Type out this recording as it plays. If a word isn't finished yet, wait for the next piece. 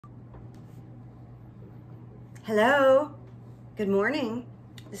Hello, good morning.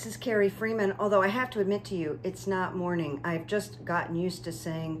 This is Carrie Freeman, although I have to admit to you, it's not morning. I've just gotten used to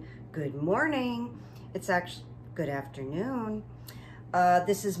saying good morning. It's actually good afternoon.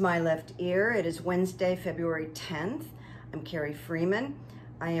 This is My Left Ear. It is Wednesday, February 10th. I'm Carrie Freeman.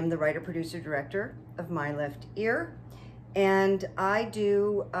 I am the writer, producer, director of My Left Ear. And I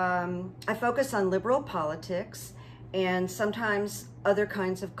focus on liberal politics and sometimes other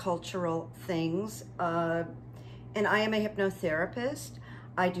kinds of cultural things. And I am a hypnotherapist.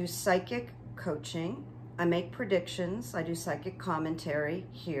 I do psychic coaching. I make predictions. I do psychic commentary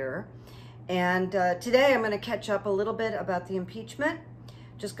here. And today I'm going to catch up a little bit about the impeachment.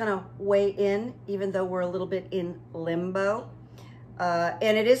 Just going to weigh in, even though we're a little bit in limbo.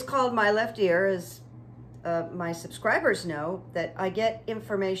 And it is called My Left Ear, as my subscribers know, that I get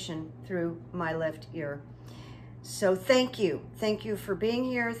information through my left ear. So thank you. Thank you for being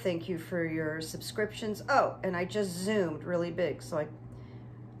here. Thank you for your subscriptions. Oh, and I just zoomed really big, so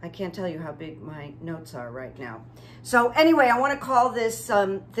I can't tell you how big my notes are right now. So anyway, I want to call this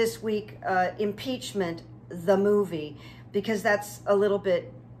this week Impeachment the Movie, because that's a little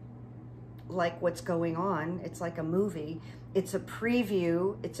bit like what's going on. It's like a movie. It's a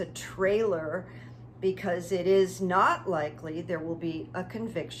preview. It's a trailer, because it is not likely there will be a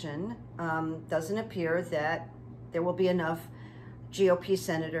conviction. Doesn't appear that there will be enough GOP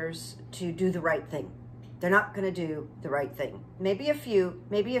senators to do the right thing. They're not going to do the right thing. Maybe a few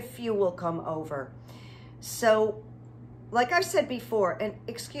will come over. So, like I've said before, and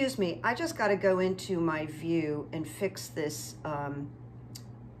excuse me, I just got to go into my view and fix this.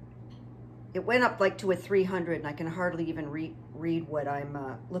 It went up like to a 300, and I can hardly even read what I'm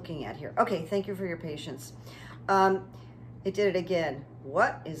looking at here. Okay, thank you for your patience. It did it again.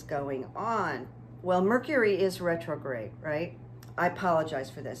 What is going on? Well, Mercury is retrograde, right? I apologize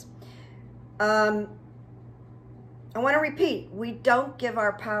for this. I want to repeat, we don't give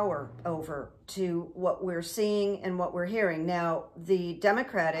our power over to what we're seeing and what we're hearing. Now, the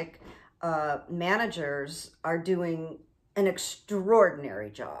Democratic managers are doing an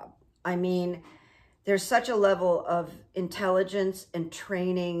extraordinary job. I mean, there's such a level of intelligence and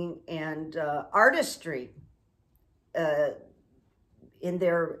training and artistry in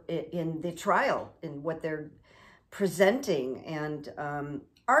the trial, in what they're presenting, and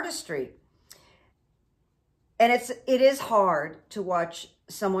artistry. And it is hard to watch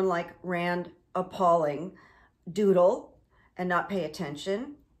someone like Rand Appalling doodle and not pay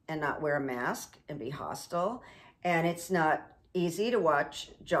attention and not wear a mask and be hostile. And it's not easy to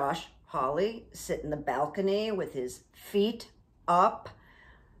watch Josh Hawley sit in the balcony with his feet up,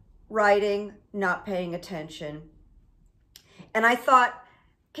 writing, not paying attention. And I thought,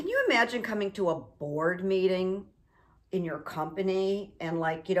 can you imagine coming to a board meeting in your company and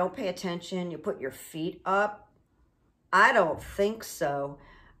like you don't pay attention, you put your feet up? I don't think so.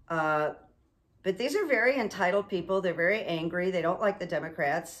 But these are very entitled people. They're very angry. They don't like the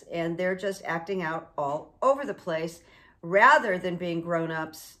Democrats, and they're just acting out all over the place rather than being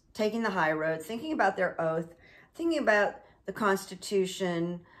grown-ups, taking the high road, thinking about their oath, thinking about the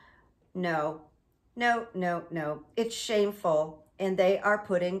Constitution. No. It's shameful, and they are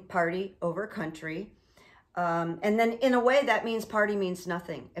putting party over country. And then in a way, that means party means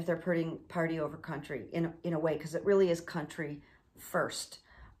nothing if they're putting party over country in a way, because it really is country first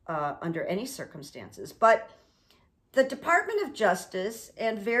under any circumstances. But the Department of Justice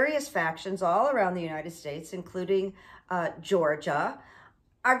and various factions all around the United States, including Georgia,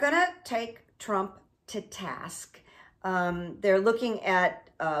 are going to take Trump to task. They're looking at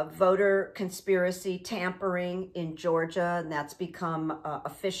voter conspiracy tampering in Georgia, and that's become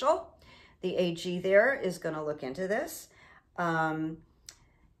official. The AG there is going to look into this.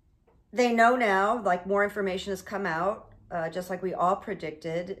 They know now, like more information has come out, just like we all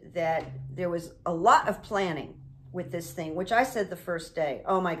predicted, that there was a lot of planning with this thing, which I said the first day,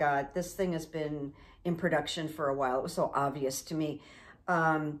 oh my God, this thing has been in production for a while. It was so obvious to me.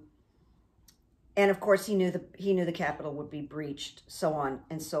 And of course, he knew the Capitol would be breached, so on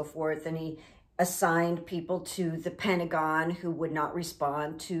and so forth. And he assigned people to the Pentagon who would not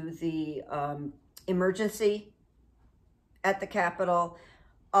respond to the emergency at the Capitol,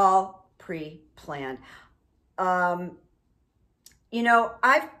 all pre-planned. You know,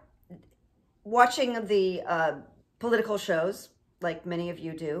 I've watching the political shows, like many of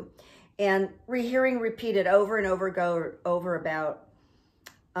you do, and hearing repeated over and over about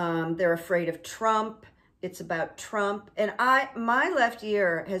they're afraid of Trump. It's about Trump. And my left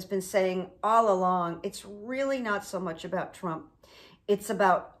ear has been saying all along, it's really not so much about Trump. It's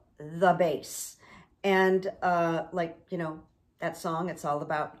about the base. And like, you know, that song, it's all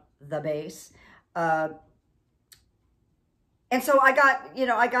about the base. And so I got,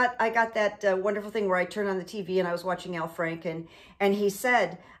 I got that wonderful thing where I turned on the TV and I was watching Al Franken, and he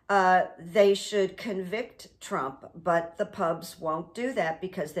said they should convict Trump, but the pubs won't do that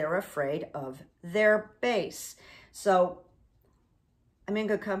because they're afraid of their base. So I'm in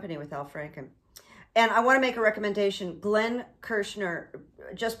good company with Al Franken. And I want to make a recommendation. Glenn Kirshner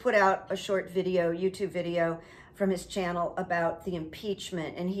just put out a short video, YouTube video from his channel about the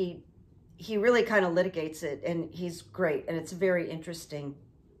impeachment, and he really kind of litigates it, and he's great, and it's a very interesting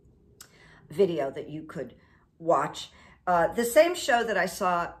video that you could watch. The same show that I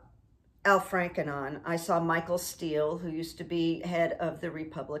saw Al Franken on, I saw Michael Steele, who used to be head of the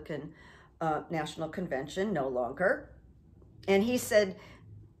Republican National Convention, no longer, and he said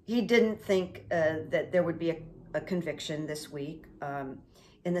he didn't think that there would be a conviction this week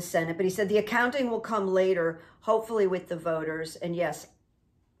in the Senate, but he said the accounting will come later, hopefully with the voters, and yes,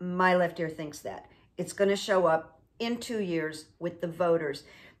 my left ear thinks that. It's going to show up in 2 years with the voters,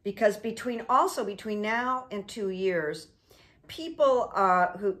 because between now and 2 years, people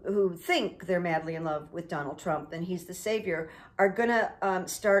who think they're madly in love with Donald Trump and he's the savior are going to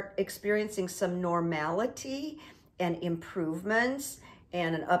start experiencing some normality and improvements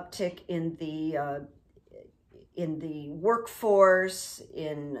and an uptick in the workforce,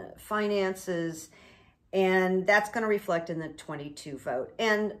 in finances, and that's going to reflect in the 22 vote.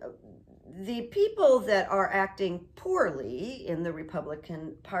 And the people that are acting poorly in the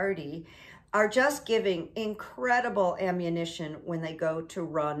Republican Party are just giving incredible ammunition when they go to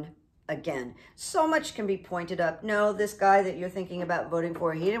run again. So much can be pointed up. No, this guy that you're thinking about voting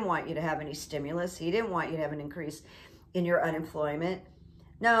for, he didn't want you to have any stimulus. He didn't want you to have an increase in your unemployment.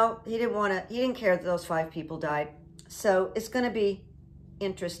 No, he didn't care that those 5 people died. So it's going to be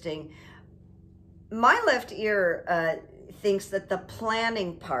interesting. My left ear thinks that the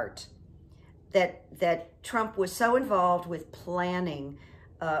planning part, that Trump was so involved with planning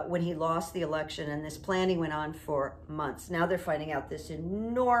when he lost the election, and this planning went on for months. Now they're finding out this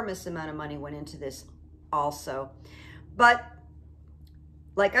enormous amount of money went into this also. But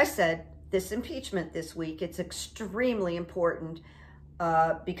like I said, this impeachment this week, it's extremely important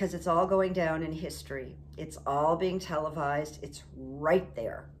because it's all going down in history. It's all being televised. It's right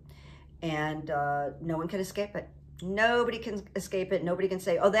there. And no one can escape it. Nobody can escape it. Nobody can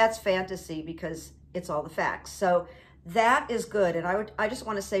say, oh, that's fantasy, because it's all the facts. So that is good. And I just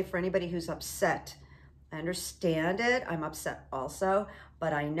want to say, for anybody who's upset, I understand it. I'm upset also,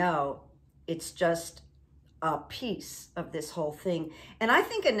 but I know it's just a piece of this whole thing. And I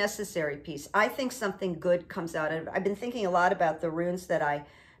think a necessary piece. I think something good comes out of it. I've been thinking a lot about the runes that I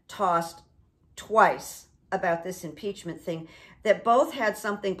tossed twice about this impeachment thing, that both had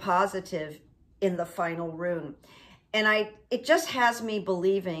something positive in the final rune. And it just has me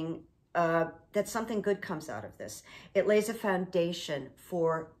believing that something good comes out of this. It lays a foundation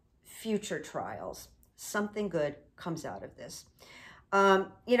for future trials. Something good comes out of this. Oh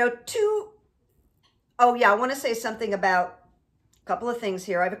yeah, I want to say something about a couple of things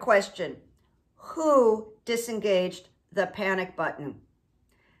here. I have a question. Who disengaged the panic button?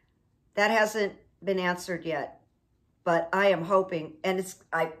 That hasn't been answered yet, but I am hoping, and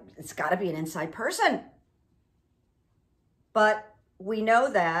it's got to be an inside person. But we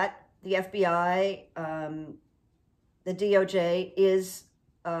know that the FBI, the DOJ is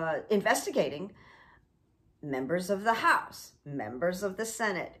investigating members of the House, members of the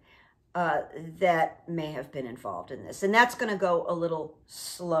Senate that may have been involved in this. And that's going to go a little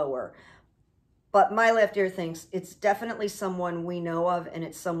slower. But my left ear thinks it's definitely someone we know of, and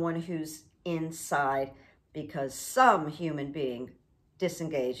it's someone who's inside, because some human being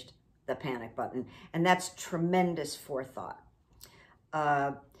disengaged the panic button. And that's tremendous forethought.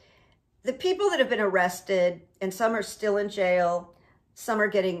 The people that have been arrested, and some are still in jail,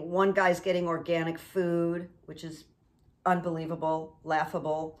 one guy's getting organic food, which is unbelievable,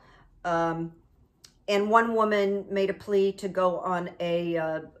 laughable. And one woman made a plea to go on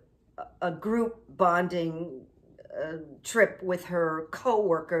a group bonding trip with her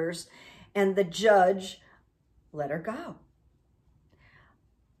co-workers, and the judge let her go.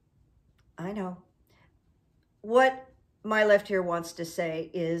 I know. What my left here wants to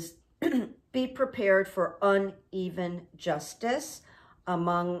say is be prepared for uneven justice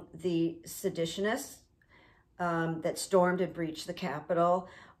among the seditionists that stormed and breached the Capitol.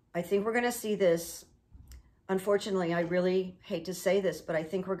 I think we're going to see this. Unfortunately, I really hate to say this, but I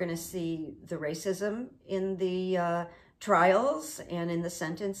think we're going to see the racism in the trials and in the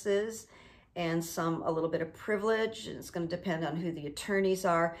sentences, and a little bit of privilege. And it's going to depend on who the attorneys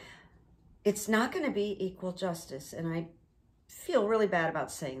are. It's not going to be equal justice, and I feel really bad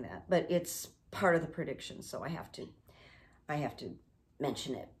about saying that, but it's part of the prediction, so I I have to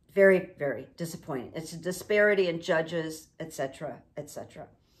mention it. Very, very disappointing. It's a disparity in judges, etc., etc.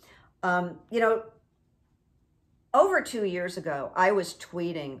 You know, over 2 years ago, I was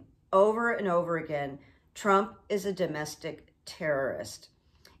tweeting over and over again, Trump is a domestic terrorist.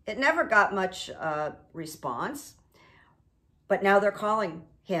 It never got much response, but now they're calling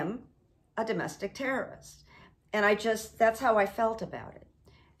him a domestic terrorist. And that's how I felt about it.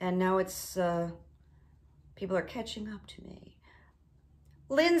 And now it's, people are catching up to me.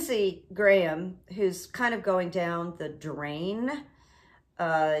 Lindsey Graham, who's kind of going down the drain,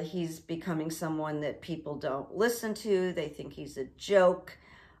 he's becoming someone that people don't listen to. They think he's a joke.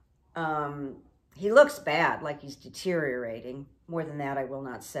 He looks bad, like he's deteriorating. More than that, I will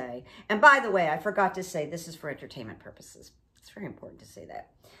not say. And by the way, I forgot to say, this is for entertainment purposes. It's very important to say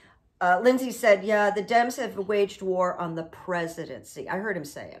that. Lindsey said, yeah, the Dems have waged war on the presidency. I heard him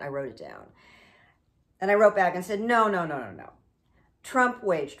say it. I wrote it down. And I wrote back and said, no. Trump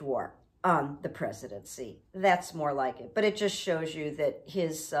waged war on the presidency. That's more like it. But it just shows you that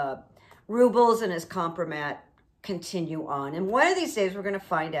his rubles and his compromat continue on. And one of these days, we're going to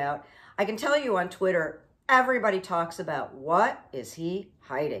find out. I can tell you on Twitter, everybody talks about what is he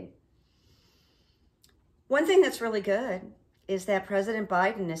hiding. One thing that's really good is that President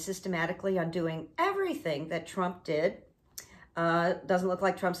Biden is systematically undoing everything that Trump did. Doesn't look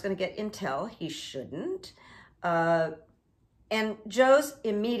like Trump's going to get intel. He shouldn't. And Joe's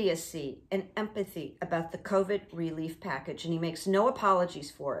immediacy and empathy about the COVID relief package, and he makes no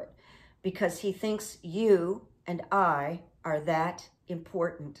apologies for it because he thinks you and I are that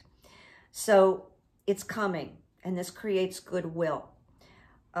important. So it's coming, and this creates goodwill.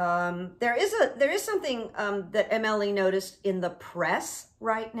 There is something that MLE noticed in the press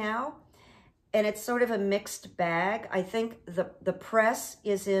right now, and it's sort of a mixed bag. I think the press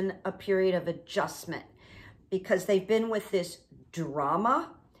is in a period of adjustment because they've been with this drama,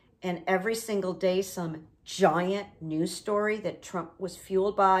 and every single day some giant news story that Trump was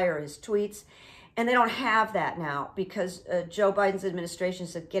fueled by or his tweets, and they don't have that now because Joe Biden's administration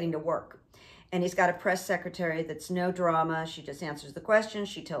is getting to work. And he's got a press secretary that's no drama. She just answers the questions.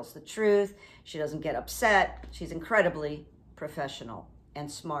 She tells the truth. She doesn't get upset. She's incredibly professional and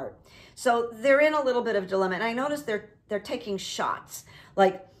smart. So they're in a little bit of dilemma. And I noticed they're taking shots.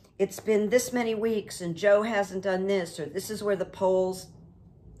 Like, it's been this many weeks and Joe hasn't done this, or this is what the polls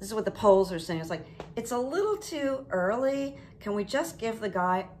are saying. It's like, it's a little too early. Can we just give the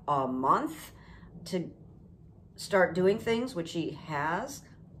guy a month to start doing things, which he has?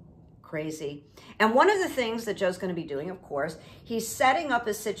 Crazy. And one of the things that Joe's going to be doing, of course, he's setting up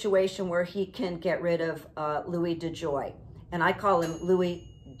a situation where he can get rid of Louis DeJoy. And I call him Louis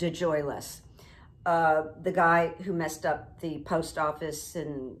DeJoyless. The guy who messed up the post office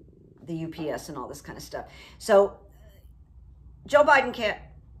and the UPS and all this kind of stuff. So Joe Biden can't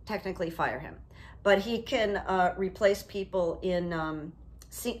technically fire him, but he can replace people in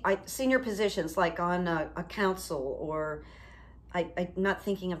senior positions, like on a council, or I'm not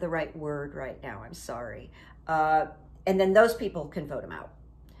thinking of the right word right now. I'm sorry. And then those people can vote him out.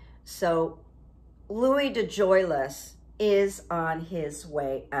 So Louis DeJoyless is on his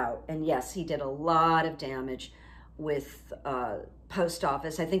way out. And yes, he did a lot of damage with post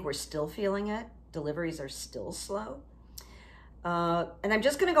office. I think we're still feeling it. Deliveries are still slow. And I'm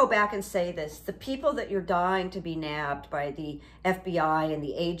just going to go back and say this. The people that you're dying to be nabbed by the FBI and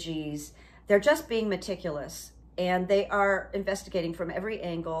the AGs, they're just being meticulous. And they are investigating from every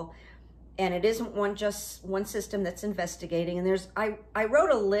angle. And it isn't just one system that's investigating. And I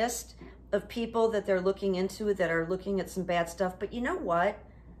wrote a list of people that they're looking into that are looking at some bad stuff. But you know what?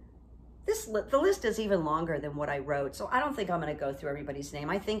 The list is even longer than what I wrote. So I don't think I'm going to go through everybody's name.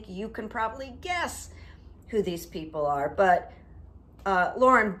 I think you can probably guess who these people are. But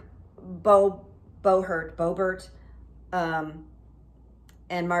Lauren Boebert,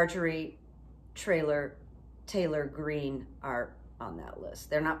 and Marjorie Taylor Greene are on that list.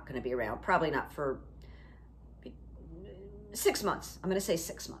 They're not going to be around, probably not for 6 months. I'm going to say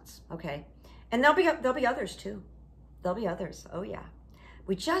 6 months, okay? And there'll be others too. There'll be others. Oh yeah.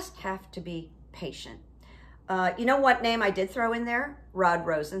 We just have to be patient. You know what name I did throw in there? Rod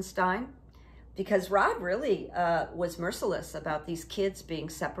Rosenstein. Because Rod really was merciless about these kids being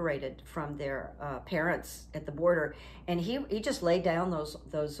separated from their parents at the border. And he just laid down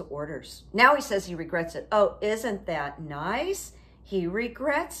those orders. Now he says he regrets it. Oh, isn't that nice? He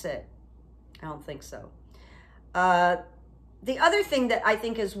regrets it. I don't think so. The other thing that I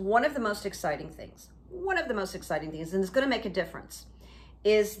think is one of the most exciting things, and it's going to make a difference,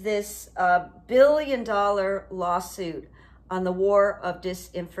 is this $1 billion lawsuit on the war of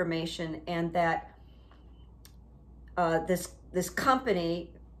disinformation, and that this company,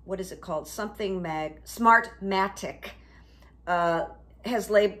 what is it called? Smartmatic, has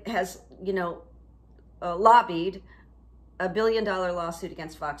lobbied a $1 billion lawsuit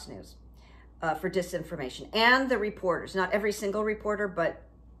against Fox News for disinformation, and the reporters, not every single reporter, but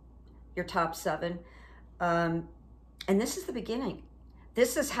your top 7. And this is the beginning.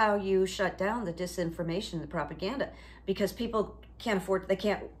 This is how you shut down the disinformation, the propaganda, because people can't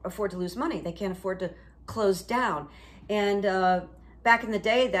afford to lose money. They can't afford to close down. And back in the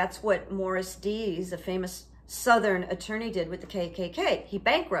day, that's what Morris Dees, a famous Southern attorney, did with the KKK. He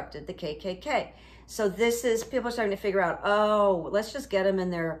bankrupted the KKK. So this is, people are starting to figure out, oh, let's just get them in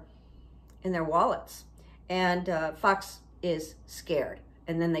their wallets. And Fox is scared.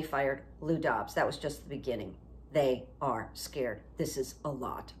 And then they fired Lou Dobbs. That was just the beginning. They are scared. This is a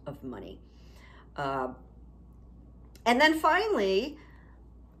lot of money. And then finally,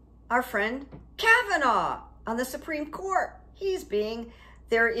 our friend Kavanaugh on the Supreme Court.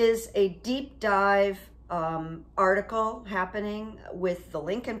 There is a deep dive article happening with the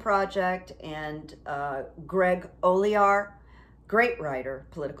Lincoln Project and Greg Olear, great writer,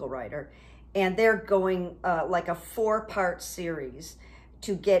 political writer. And they're going like a 4-part series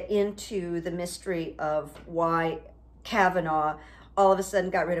to get into the mystery of why Kavanaugh all of a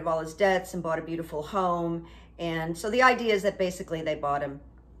sudden got rid of all his debts and bought a beautiful home. And so the idea is that basically they bought him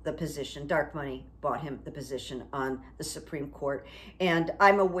the position, dark money bought him the position on the Supreme Court. And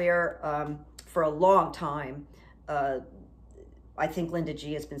I'm aware for a long time, I think Linda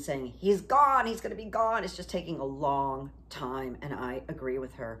G has been saying, he's gone, he's gonna be gone. It's just taking a long time, and I agree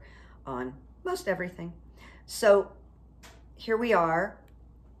with her on most everything. So here we are.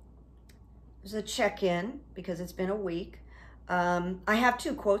 There's a check-in because it's been a week. I have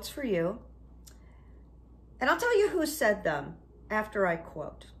 2 quotes for you, and I'll tell you who said them after I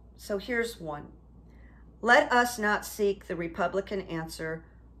quote. So here's one. Let us not seek the Republican answer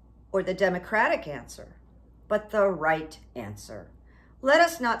or the Democratic answer, but the right answer. Let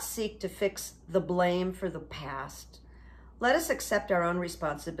us not seek to fix the blame for the past. Let us accept our own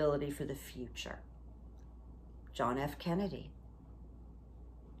responsibility for the future. John F. Kennedy.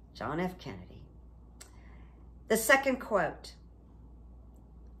 John F. Kennedy. The second quote.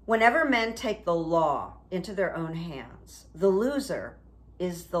 Whenever men take the law into their own hands, the loser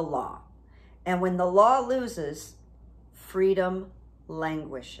is the law. And when the law loses, freedom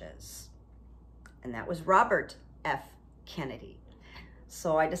languishes. And that was Robert F. Kennedy.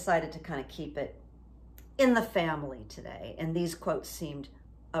 So I decided to kind of keep it in the family today. And these quotes seemed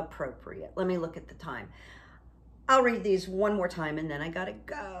appropriate. Let me look at the time. I'll read these one more time and then I gotta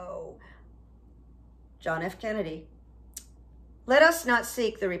go. John F. Kennedy. Let us not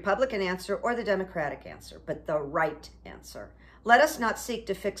seek the Republican answer or the Democratic answer, but the right answer. Let us not seek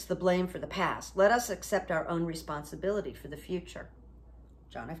to fix the blame for the past. Let us accept our own responsibility for the future.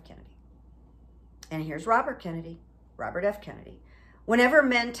 John F. Kennedy. And here's Robert Kennedy, Robert F. Kennedy. Whenever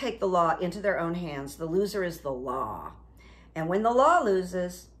men take the law into their own hands, the loser is the law. And when the law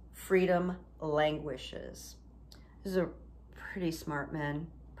loses, freedom languishes. These are pretty smart men,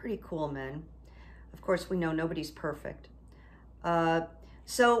 pretty cool men. Of course, we know nobody's perfect.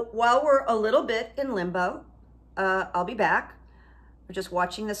 So while we're a little bit in limbo, I'll be back. We're just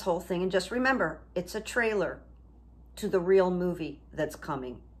watching this whole thing. And just remember, it's a trailer to the real movie that's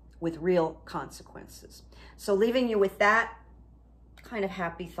coming with real consequences. So leaving you with that kind of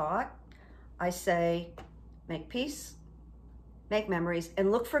happy thought, I say, make peace, make memories,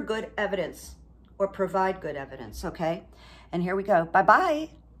 and look for good evidence or provide good evidence, okay? And here we go. Bye-bye.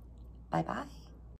 Bye-bye.